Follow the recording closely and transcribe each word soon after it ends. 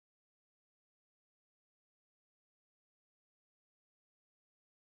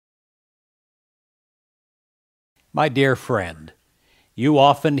My dear friend, you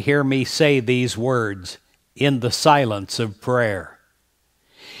often hear me say these words in the silence of prayer.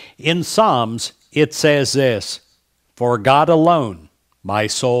 In Psalms, it says this, "For God alone, my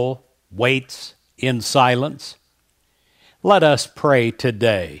soul waits in silence." Let us pray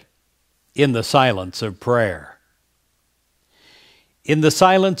today in the silence of prayer. In the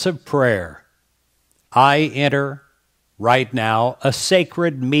silence of prayer, I enter right now a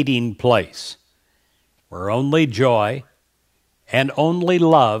sacred meeting place where only joy and only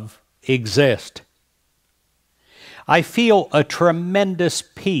love exist. I feel a tremendous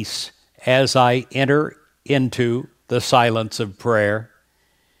peace as I enter into the silence of prayer.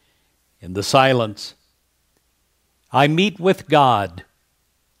 In the silence, I meet with God.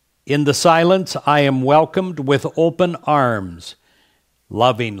 In the silence, I am welcomed with open arms,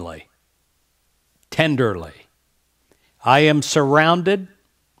 lovingly, tenderly. I am surrounded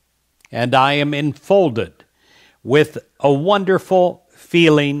and I am enfolded with a wonderful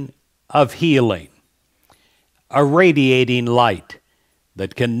feeling of healing, a radiating light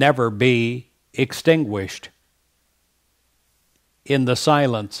that can never be extinguished. In the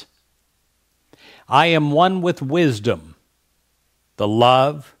silence, I am one with wisdom, the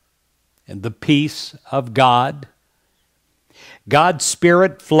love and the peace of God. God's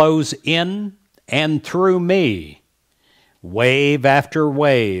Spirit flows in and through me, wave after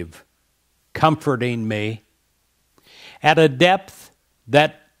wave, comforting me at a depth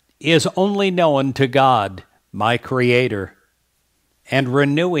that is only known to God, my Creator, and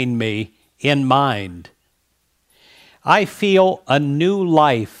renewing me in mind. I feel a new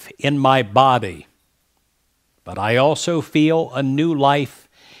life in my body, but I also feel a new life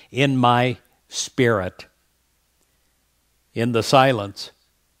in my spirit. In the silence,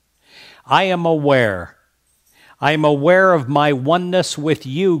 I am aware. I am aware of my oneness with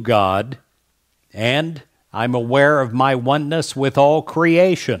you, God, and I'm aware of my oneness with all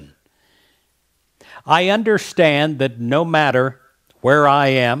creation. I understand that no matter where I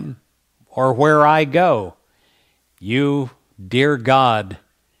am or where I go, you, dear God,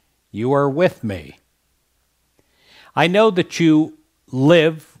 you are with me. I know that you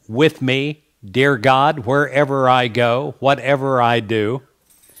live with me, dear God, wherever I go, whatever I do.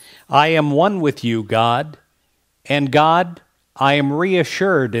 I am one with you, God, and God, I am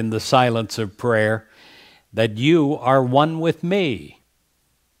reassured in the silence of prayer that you are one with me.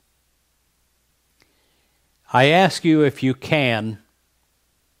 I ask you, if you can,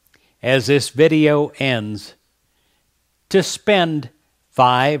 as this video ends, to spend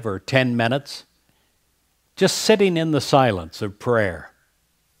 5 or 10 minutes just sitting in the silence of prayer,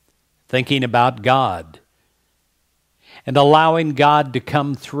 thinking about God, and allowing God to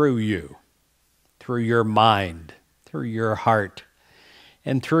come through you, through your mind, through your heart,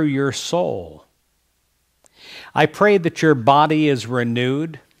 and through your soul. I pray that your body is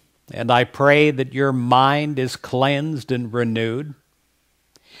renewed, and I pray that your mind is cleansed and renewed,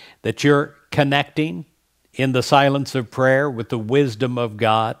 that you're connecting in the silence of prayer with the wisdom of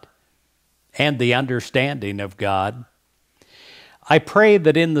God and the understanding of God. I pray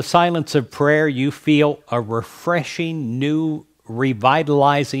that in the silence of prayer you feel a refreshing, new,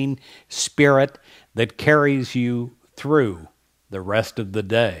 revitalizing spirit that carries you through the rest of the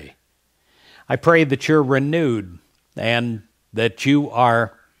day. I pray that you're renewed and that you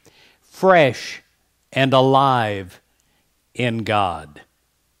are fresh and alive in God.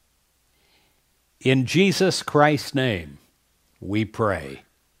 In Jesus Christ's name, we pray.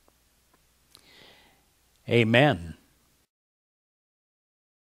 Amen.